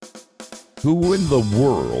Who in the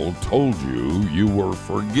world told you you were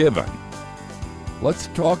forgiven? Let's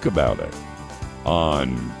talk about it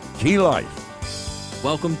on Key Life.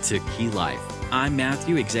 Welcome to Key Life. I'm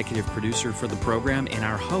Matthew, executive producer for the program, and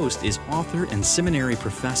our host is author and seminary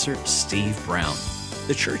professor Steve Brown.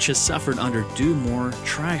 The church has suffered under do more,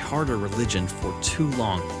 try harder religion for too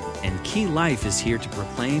long, and Key Life is here to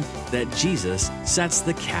proclaim that Jesus sets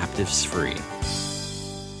the captives free.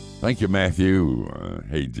 Thank you, Matthew.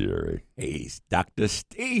 Hey, Jerry. Hey, Dr.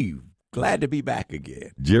 Steve. Glad to be back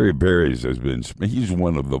again. Jerry Berries he's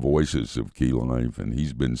one of the voices of Key Life, and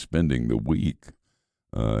he's been spending the week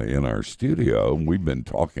in our studio. We've been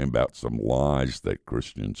talking about some lies that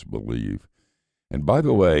Christians believe. And by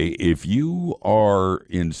the way, if you are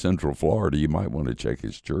in Central Florida, you might want to check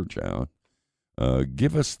his church out.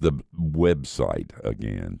 Give us the website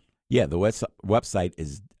again. Yeah, the website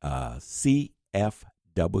is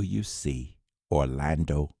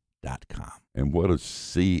CFWCOrlando.com. And what does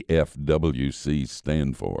CFWC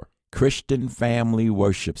stand for? Christian Family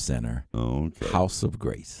Worship Center, Okay. House of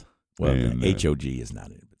Grace. Well, And, the HOG is not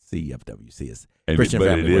in it, but CFWC is but Christian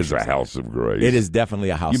Family it is Worship a Center. House of Grace. It is definitely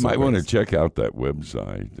a House You of might Grace. want to check out that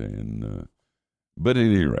website. And but at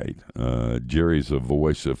any rate, Jerry's a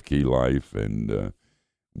voice of Key Life, and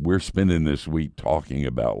we're spending this week talking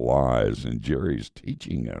about lies, and Jerry's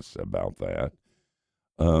teaching us about that.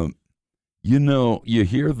 You know, you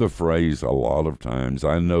hear the phrase a lot of times,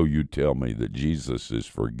 I know you tell me that Jesus has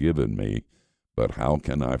forgiven me, but how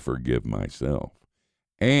can I forgive myself?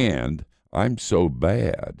 And I'm so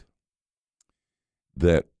bad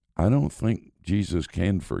that I don't think Jesus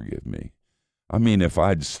can forgive me. I mean, if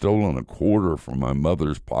I'd stolen a quarter from my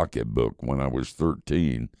mother's pocketbook when I was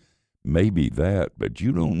 13, maybe that, but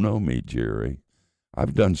you don't know me, Jerry.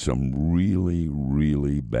 I've done some really,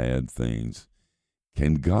 really bad things.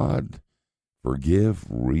 Can God forgive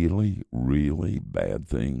really, really bad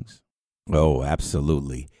things? Oh,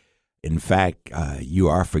 absolutely. In fact, you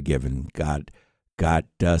are forgiven. God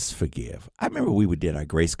does forgive. I remember we did our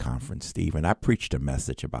Grace Conference, Steve, and I preached a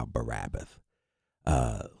message about Barabbas.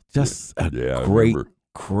 Just a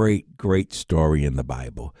great story in the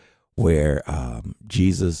Bible where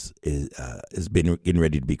Jesus is getting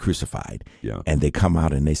ready to be crucified. Yeah. And they come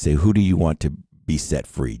out and they say, who do you want to be set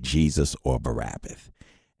free, Jesus or Barabbas?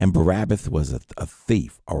 And Barabbas was a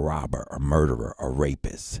thief, a robber, a murderer, a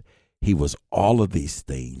rapist. He was all of these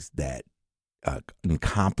things that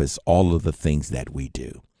encompass all of the things that we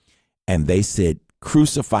do. And they said,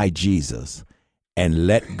 crucify Jesus and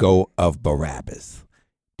let go of Barabbas.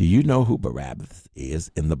 Do you know who Barabbas is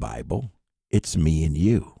in the Bible? It's me and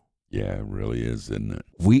you. Yeah, it really is, isn't it?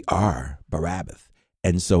 We are Barabbas.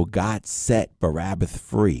 And so God set Barabbas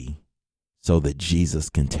free so that Jesus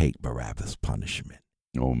can take Barabbas' punishment.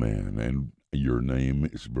 Oh, man, and your name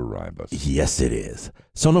is Barabbas. Yes, it is.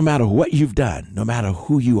 So no matter what you've done, no matter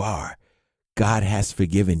who you are, God has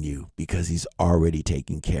forgiven you because he's already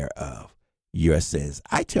taken care of your sins.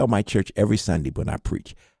 I tell my church every Sunday when I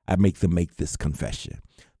preach, I make them make this confession.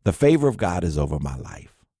 The favor of God is over my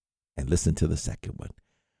life. And listen to the second one.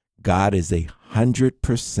 God is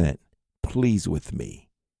 100% pleased with me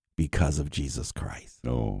because of Jesus Christ.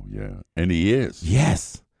 Oh, yeah. And he is.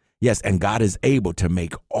 Yes. Yes, and God is able to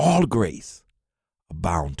make all grace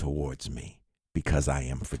abound towards me because I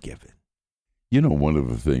am forgiven. You know, one of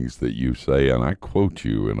the things that you say, and I quote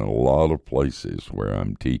you in a lot of places where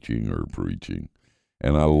I'm teaching or preaching,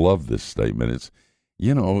 and I love this statement. It's,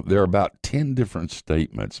 you know, there are about 10 different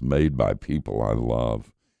statements made by people I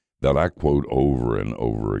love that I quote over and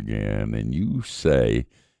over again, and you say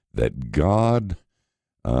that God,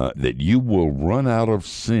 that you will run out of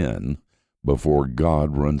sin before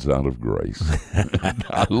God runs out of grace.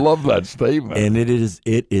 I love that statement. And it is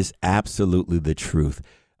absolutely the truth.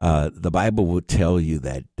 The Bible will tell you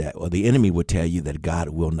that the enemy will tell you that God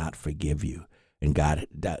will not forgive you. And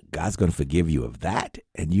God's going to forgive you of that.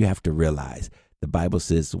 And you have to realize the Bible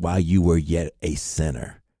says, while you were yet a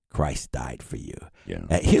sinner, Christ died for you.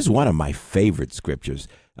 Yeah. Here's one of my favorite scriptures,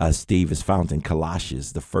 Steve, is found in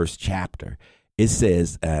Colossians, the 1st chapter. It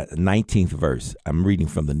says, 19th verse, I'm reading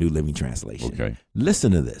from the New Living Translation. Okay.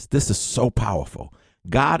 Listen to this. This is so powerful.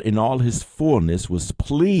 God in all his fullness was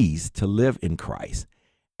pleased to live in Christ.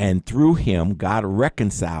 And through him, God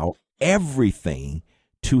reconciled everything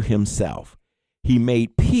to himself. He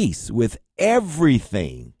made peace with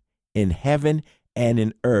everything in heaven and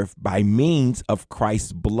in earth by means of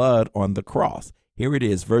Christ's blood on the cross. Here it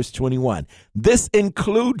is, verse 21. This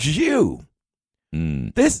includes you.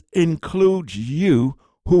 This includes you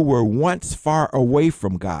who were once far away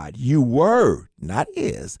from God. You were, not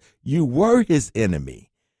is, you were his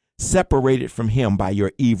enemy, separated from him by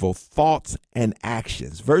your evil thoughts and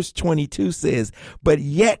actions. Verse 22 says, but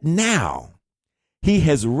yet now he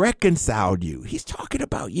has reconciled you. He's talking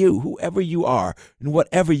about you, whoever you are and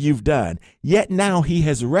whatever you've done. Yet now he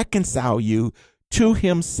has reconciled you to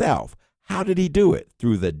himself. How did he do it?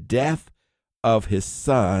 Through the death of his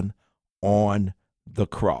son on the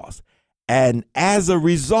cross. And as a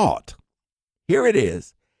result, here it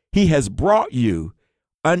is, he has brought you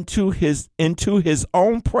into his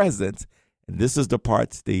own presence. And this is the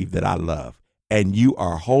part, Steve, that I love. And you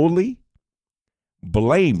are holy,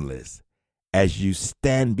 blameless, as you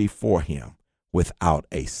stand before him without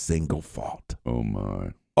a single fault. Oh,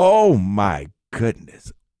 my. Oh, my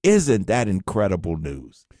goodness. Isn't that incredible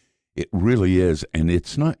news? It really is. And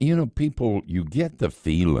it's not, people, you get the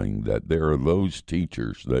feeling that there are those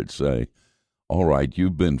teachers that say, all right,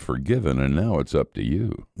 you've been forgiven, and now it's up to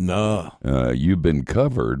you. No. You've been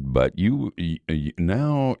covered, but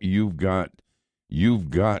now you've got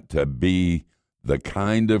to be the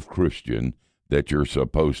kind of Christian that you're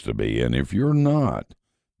supposed to be. And if you're not,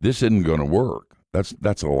 this isn't going to work.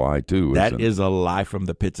 That's a lie, too. That is a lie from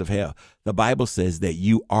the pits of hell. The Bible says that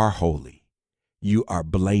you are holy. You are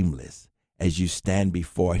blameless as you stand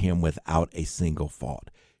before him without a single fault.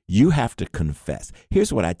 You have to confess.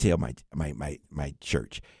 Here's what I tell my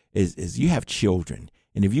church is you have children,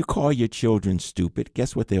 and if you call your children stupid,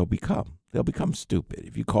 guess what they'll become? They'll become stupid.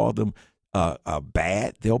 If you call them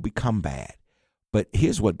bad, they'll become bad. But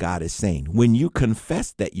here's what God is saying. When you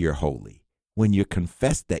confess that you're holy, when you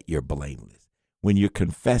confess that you're blameless, when you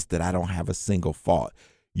confess that I don't have a single fault,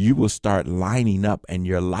 you will start lining up and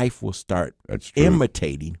your life will start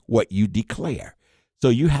imitating what you declare. So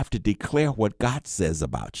you have to declare what God says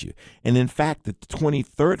about you. And in fact, the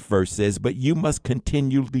 23rd verse says, but you must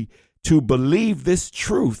continually to believe this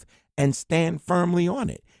truth and stand firmly on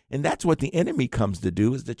it. And that's what the enemy comes to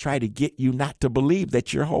do, is to try to get you not to believe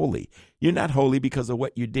that you're holy. You're not holy because of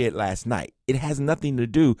what you did last night. It has nothing to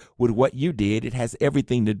do with what you did. It has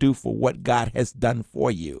everything to do for what God has done for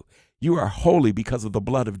you. You are holy because of the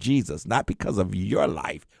blood of Jesus, not because of your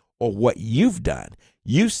life or what you've done.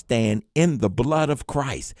 You stand in the blood of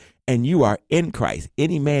Christ, and you are in Christ.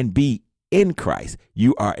 Any man be in Christ,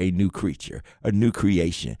 you are a new creature, a new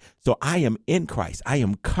creation. So I am in Christ. I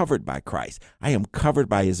am covered by Christ. I am covered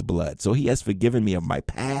by his blood. So he has forgiven me of my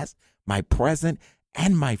past, my present,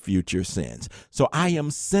 and my future sins. So I am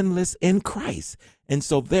sinless in Christ. And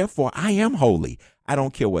so therefore I am holy. I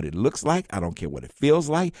don't care what it looks like. I don't care what it feels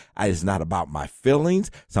like. It's not about my feelings.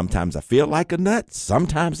 Sometimes I feel like a nut.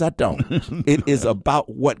 Sometimes I don't. It is about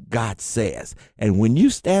what God says. And when you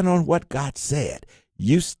stand on what God said,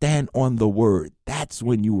 you stand on the word. That's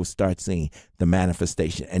when you will start seeing the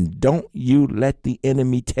manifestation. And don't you let the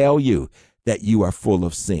enemy tell you that you are full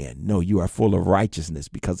of sin. No, you are full of righteousness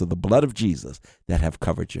because of the blood of Jesus that have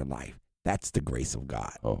covered your life. That's the grace of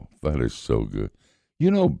God. Oh, that is so good.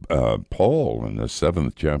 Paul in the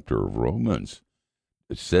 7th chapter of Romans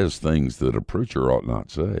says things that a preacher ought not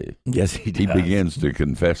say. Yes, he does. He begins to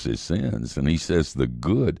confess his sins, and he says the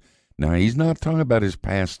good. Now, he's not talking about his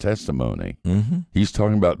past testimony. Mm-hmm. He's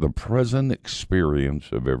talking about the present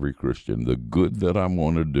experience of every Christian. The good that I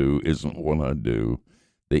want to do isn't what I do.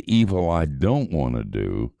 The evil I don't want to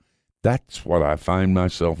do, that's what I find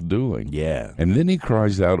myself doing. Yeah. And then he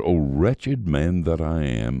cries out, "O wretched man that I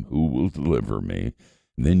am, who will deliver me?"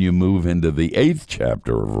 And then you move into the 8th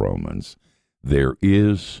chapter of Romans. There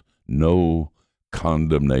is no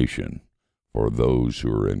condemnation for those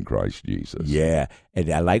who are in Christ Jesus. Yeah. And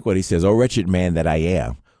I like what he says, "O wretched man that I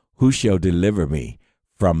am, who shall deliver me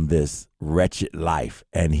from this wretched life?"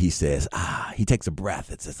 And he says, he takes a breath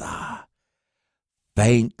and says,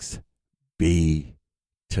 thanks be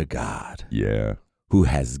to God. Yeah. Who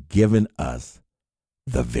has given us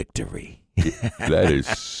the victory. That is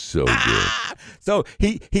so good. So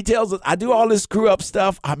he tells us, I do all this screw up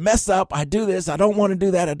stuff. I mess up. I do this. I don't want to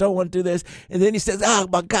do that. I don't want to do this. And then he says,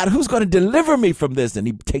 my God, who's going to deliver me from this? And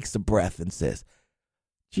he takes a breath and says,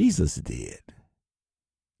 Jesus did.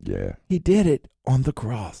 Yeah. He did it on the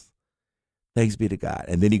cross. Thanks be to God.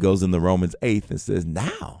 And then he goes in the Romans 8 and says,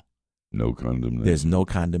 now no condemnation. There's no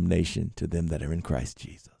condemnation to them that are in Christ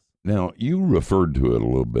Jesus. Now, you referred to it a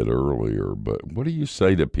little bit earlier, but what do you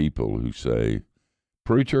say to people who say,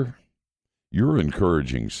 "Preacher, you're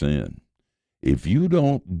encouraging sin. If you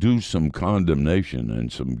don't do some condemnation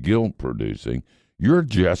and some guilt producing, you're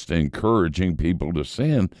just encouraging people to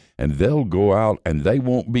sin, and they'll go out and they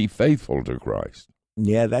won't be faithful to Christ."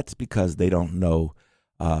 Yeah, that's because they don't know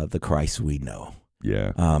the Christ we know.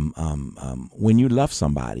 Yeah. When you love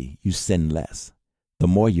somebody, you sin less. The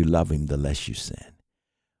more you love him, the less you sin.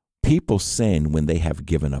 People sin when they have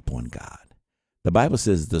given up on God. The Bible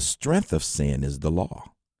says the strength of sin is the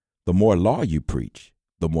law. The more law you preach,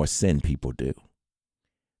 the more sin people do.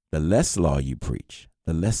 The less law you preach,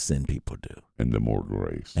 the less sin people do. And the more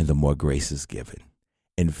grace. And the more grace is given.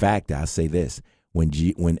 In fact, I'll say this.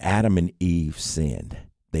 When Adam and Eve sinned,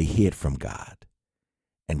 they hid from God.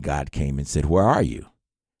 And God came and said, "Where are you?"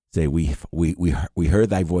 Say, we heard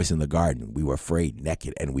thy voice in the garden. We were afraid,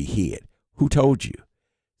 naked, and we hid. Who told you?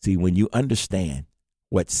 See, when you understand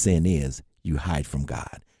what sin is, you hide from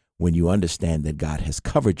God. When you understand that God has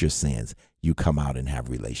covered your sins, you come out and have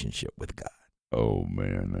relationship with God. Oh,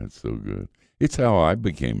 man, that's so good. It's how I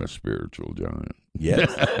became a spiritual giant.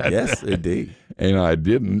 Yes, yes, indeed. And I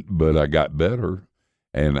didn't, but I got better.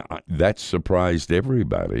 And that surprised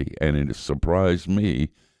everybody, and it surprised me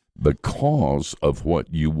because of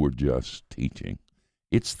what you were just teaching.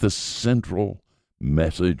 It's the central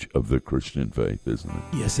message of the Christian faith, isn't it?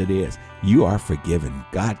 Yes, it is. You are forgiven.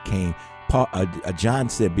 God came. John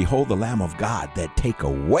said, "Behold the Lamb of God that take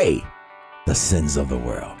away the sins of the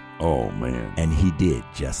world." Oh, man. And he did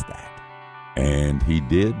just that. And he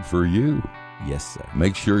did for you. Yes, sir.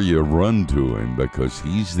 Make sure you run to him because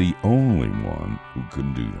he's the only one who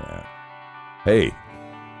can do that. Hey,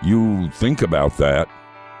 you think about that.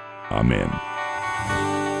 Amen.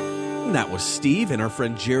 That was Steve and our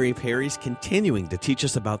friend Jerry Perry's continuing to teach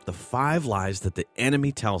us about the 5 lies that the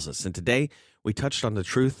enemy tells us. And today we touched on the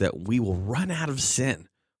truth that we will run out of sin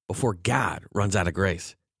before God runs out of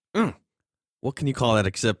grace. What can you call that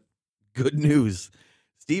except good news?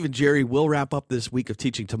 Steve and Jerry will wrap up this week of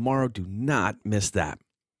teaching tomorrow. Do not miss that.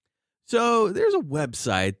 So there's a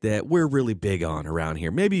website that we're really big on around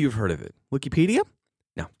here. Maybe you've heard of it. Wikipedia?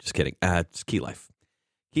 No, just kidding. It's Key Life.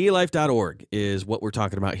 KeyLife.org is what we're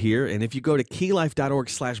talking about here. And if you go to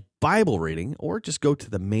KeyLife.org/Bible reading, or just go to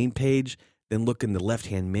the main page, then look in the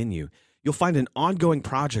left-hand menu, you'll find an ongoing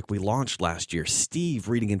project we launched last year, Steve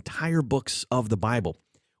reading entire books of the Bible.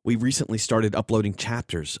 We recently started uploading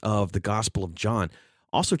chapters of the Gospel of John.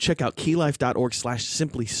 Also, check out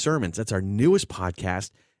KeyLife.org/Simply Sermons. That's our newest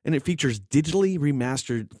podcast, and it features digitally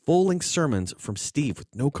remastered full-length sermons from Steve with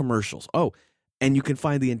no commercials. Oh, and you can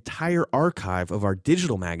find the entire archive of our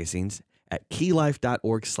digital magazines at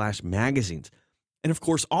KeyLife.org/magazines. And of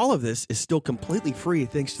course, all of this is still completely free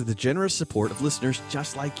thanks to the generous support of listeners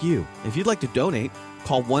just like you. If you'd like to donate,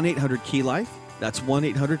 call 1-800-KEY-LIFE. That's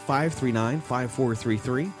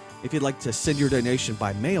 1-800-539-5433. If you'd like to send your donation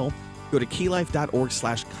by mail, go to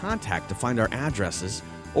KeyLife.org/contact to find our addresses,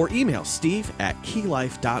 or email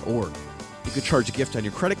steve@keylife.org. You can charge a gift on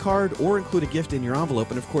your credit card or include a gift in your envelope.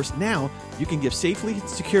 And of course, now you can give safely and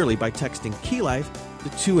securely by texting Key Life to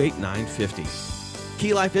 28950.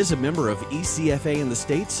 Key Life is a member of ECFA in the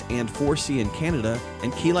States and 4C in Canada,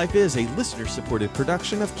 and Key Life is a listener-supported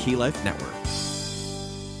production of Key Life Network.